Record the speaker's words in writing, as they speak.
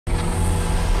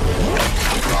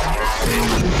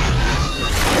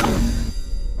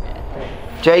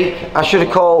Jake, I should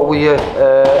have called with you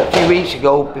a few weeks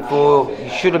ago before you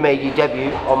should have made your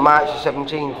debut on March the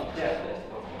 17th,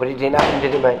 but it didn't happen,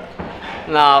 did it, mate?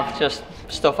 No, just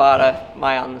stuff out of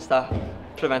my hands that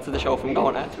prevented the show from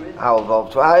going ahead. How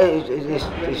involved?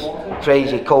 It's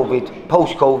crazy COVID,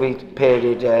 post-COVID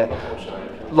period,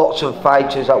 lots of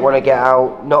fighters that want to get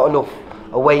out, not enough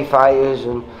away fighters,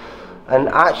 and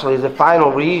actually the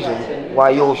final reason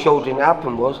why your show didn't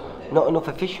happen was not enough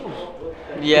officials.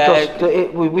 Yeah.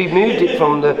 Because we moved it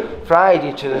from the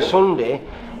Friday to the Sunday,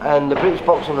 and the British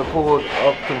Boxing Report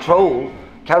of Control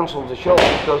cancelled the show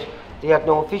because they had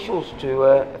no officials to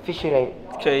officiate.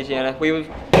 Crazy, innit?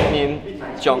 Me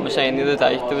and John were saying the other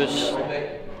day, there was,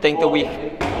 I think the week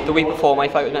before my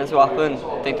fight was meant to happen,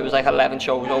 I think there was like 11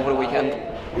 shows over the weekend.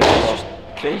 It's just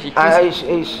crazy.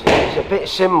 It's a bit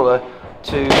similar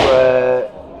to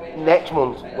next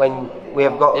month when we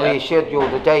have got to reschedule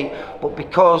the date, but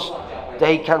because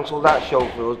they cancelled that show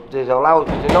for us, they're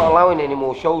not allowing any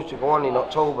more shows to go on in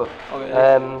October.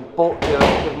 But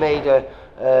they've made a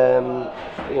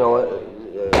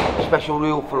special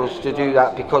rule for us to do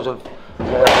that because of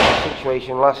the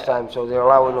situation last time, so they're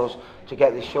allowing us to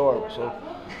get this show out. So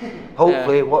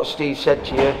hopefully what Steve said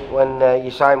to you when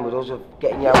you signed with us of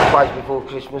getting you out twice before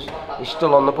Christmas is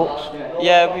still on the books.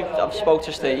 Yeah, I've spoke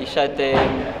to Steve. He said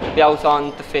he'll be out on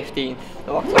the 15th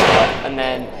of October and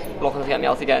then looking to get me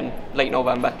out again late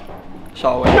November.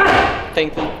 So I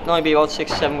think there'll only be about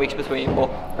 6 or 7 weeks between, but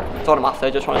I told him after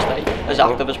I just want to stay as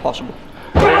active as possible.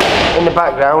 In the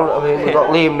background, I mean, we've got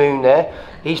Liam Moon there.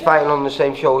 He's fighting on the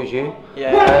same show as you.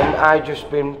 Yeah. And I've just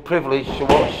been privileged to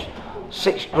watch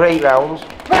 6 great rounds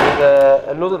with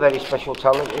another very special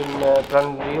talent in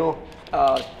Brandon Daord.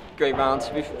 Great rounds.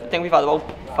 I think we've had about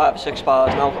 5 or 6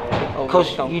 spars now.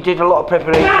 Because you did a lot of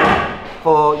preparation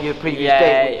for your previous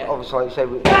date. Yeah. Obviously, like you say,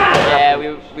 we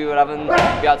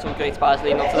had some great spars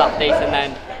leading up to that date, and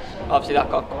then obviously that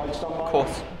got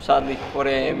cut sadly. But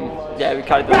we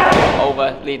carried them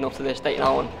over leading up to this date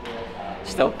now, and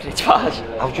still great spars.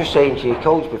 I was just saying to your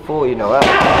coach before, you know,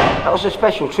 that was a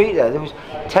special treat there. There was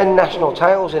 10 national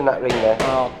titles in that ring there.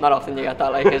 Oh, not often you get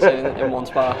that like this in one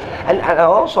spar. And I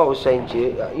also was saying to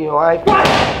you, you know, I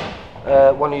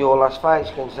one of your last fights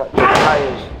against that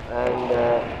Tyres, and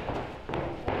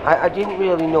I didn't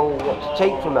really know what to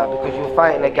take from that because you were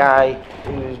fighting a guy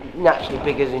who was naturally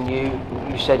bigger than you.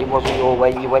 You said it wasn't your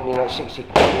weight. You went in at 60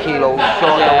 kilos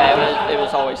short. Yeah, it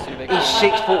was always too big. He's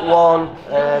 6'1".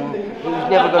 It was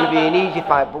never going to be an easy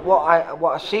fight. But what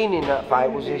I seen in that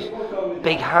fight was this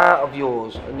big heart of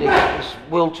yours and this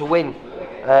will to win.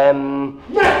 And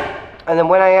then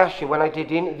when I asked you, when I did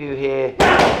the interview here,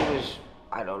 it was,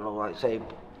 I don't know, like say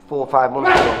 4 or 5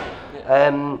 months ago.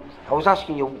 I was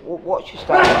asking you, what's your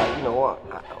style like?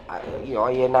 You know,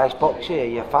 are you a nice boxer? Are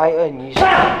you a fighter? And you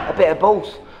said a bit of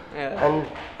both. Yeah. And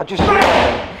I just seen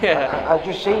that. I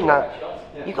just seen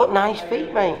that. You got nice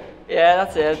feet, mate. Yeah,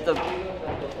 that's it.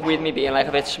 With me being like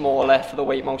a bit smaller for the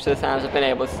weight, most of the times I've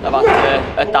had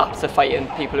to adapt to fighting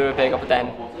people who are bigger, but then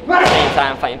at the same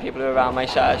time fighting people who are around my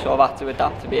size. So I've had to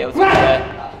adapt to be able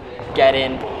to get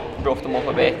in, rough them up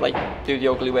a bit, like do the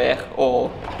ugly work, or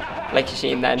like you've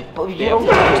seen then. But you don't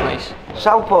nice.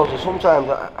 Southpaws are sometimes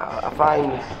I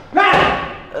find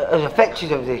as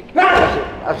effective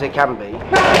as they can be,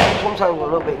 sometimes a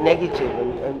little bit negative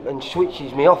and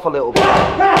switches me off a little bit.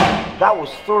 That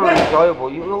was thoroughly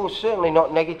enjoyable. You were certainly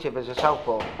not negative as a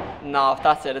southpaw. No,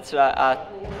 that's it. It's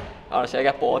honestly, I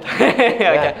get bored.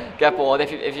 I get bored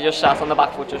if you just sat on the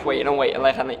back foot just waiting and waiting.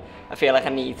 Like I feel like I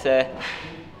need to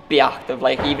be active.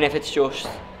 Like even if it's just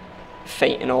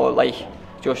feinting or like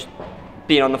just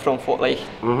being on the front foot, like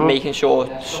making sure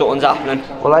something's happening.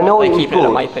 Well, I know like, keeping it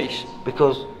at my pace.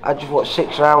 Because I just watched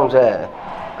 6 rounds there,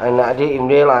 and I didn't even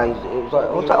realise it was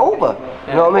like, was that over?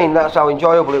 You know what I mean? That's how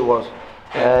enjoyable it was.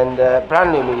 And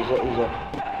Brandon,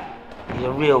 he's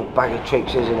a real bag of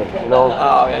tricks, isn't he? You know?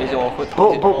 Oh yeah, he's awkward.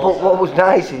 But what was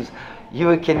nice is you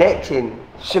were connecting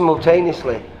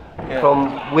simultaneously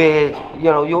from weird. You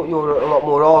know, you're a lot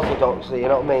more orthodox, you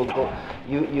know what I mean? But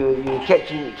you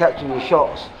catching your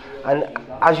shots, and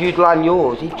as you'd land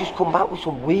yours, he'd just come back with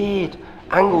some weird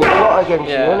angle shot against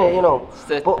you, innit? You know.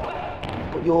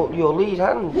 But your lead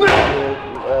hand,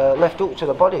 left hook to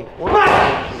the body.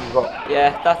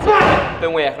 Yeah, that's it. I've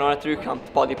been working on it through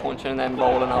camp, body punching and then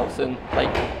rolling out and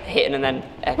like hitting and then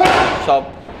extra. So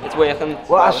it's working.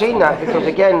 Well, I've seen that because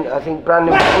again, I think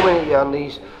Brandon was coming at you on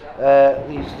these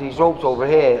ropes over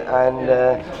here, and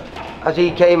as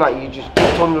he came at you, you just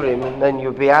kicked under him and then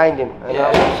you're behind him. And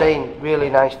I was saying, really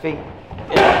nice feet.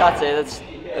 Yeah, that's it.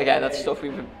 again, that's stuff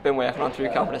we've been working on through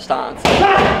camp at the start.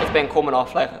 It's been coming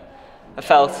off. Like, I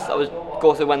felt I was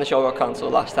gutted when the show got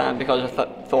cancelled last time because I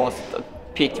thought I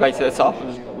peaked right to the top. I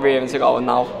was raving to go, and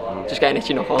now just getting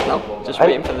itchy knuckles now, just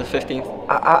waiting for the 15th.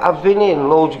 I've been in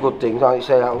loads of good things, like you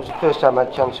say. That was the first time I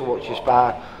had a chance to watch you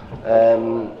spar.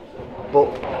 But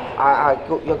I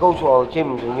go to all the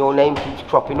gyms and your name keeps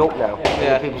cropping up now.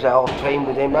 Yeah. People say, "Oh, I've trained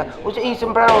with him." Was it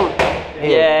Ethan Brown?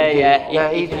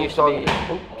 Yeah. Ethan used to.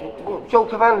 Joe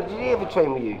Cavanagh, did he ever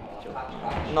train with you?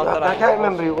 Not that I can't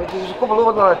remember. There was a couple of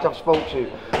other lads I've spoke to,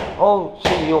 all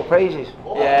singing your praises.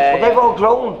 Yeah. But they've all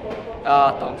grown.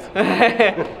 Oh, don't.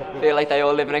 Feel like they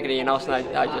all live in a greenhouse and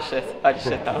I just sit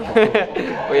down.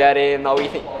 But yeah, no,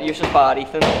 Ethan, we used to spar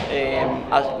Ethan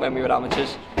as when we were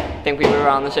amateurs. I think we were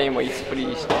around the same weight, but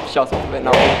he's shot up a bit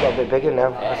now. He's got a bit bigger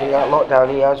now. I think that lockdown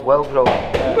he has well grown.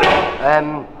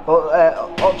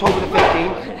 October the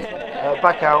 15th,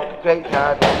 back out, great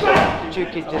card. Two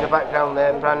kids in the background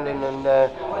there, Brandon and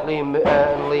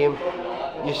Liam.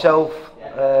 Yourself,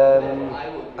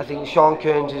 I think Sean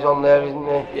Kearns is on there, isn't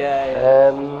there? Yeah.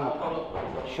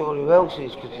 Not sure who else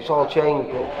is because it's all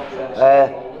changed.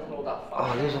 But,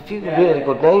 there's a few really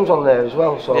good names on there as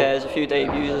well. So yeah, there's a few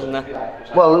debuts, isn't there?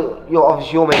 Well,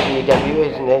 you're making your debut,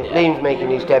 isn't it? Yeah. Liam's making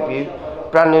his debut.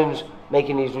 Brandon's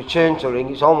making his return to ring.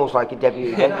 It's almost like a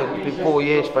debut again because it's been 4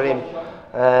 years for him.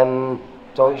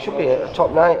 So it should be a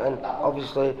top night, and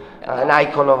obviously an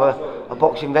icon of a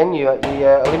boxing venue at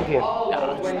the Olympia.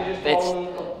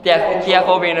 Yeah, the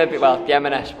Echo being a bit, well, the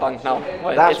M&S Bank now.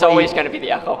 It's always going to be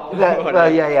the Echo. Yeah. But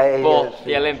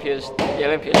the Olympia's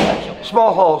special.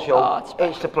 Small hall show.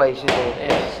 It's the place, isn't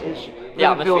it? It's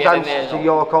Liverpool's answer to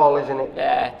your call, isn't it?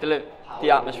 Yeah, the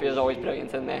atmosphere is always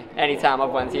brilliant in there. Any time I've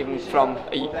went, even from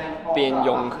being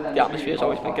young, the atmosphere has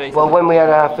always been great. Well, when we had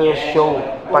our first show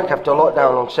back after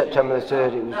lockdown on September the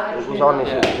 3rd, it was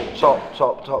honestly it was a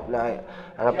top night,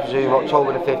 and I presume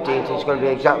October the 15th is going to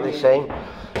be exactly the same.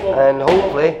 And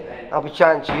hopefully I'll be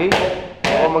chatting to you. What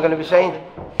am I going to be saying?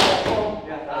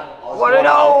 What a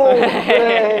no!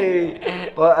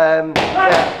 Hey! But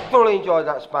yeah, thoroughly enjoyed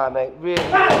that spar, mate. Really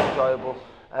enjoyable.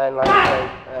 And like I say,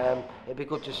 it'd be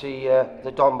good to see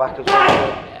the Don back as well.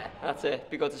 Yeah, that's it. It'd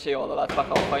be good to see all the lads back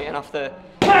out fighting after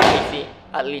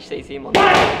at least 18 months.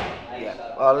 Yeah.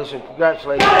 Well, listen,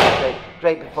 congratulations.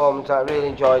 Great performance. I really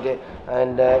enjoyed it,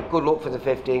 and good luck for the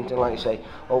 15th. And like I say,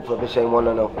 hopefully I'll be saying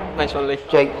 1-0. Nice one, Lee.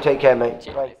 Jake, take care, mate.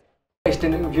 Bye. Latest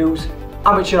interviews,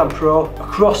 amateur and pro,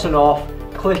 across the north.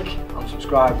 Click and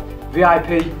subscribe.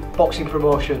 VIP Boxing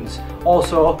Promotions.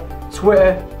 Also,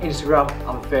 Twitter, Instagram,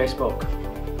 and Facebook.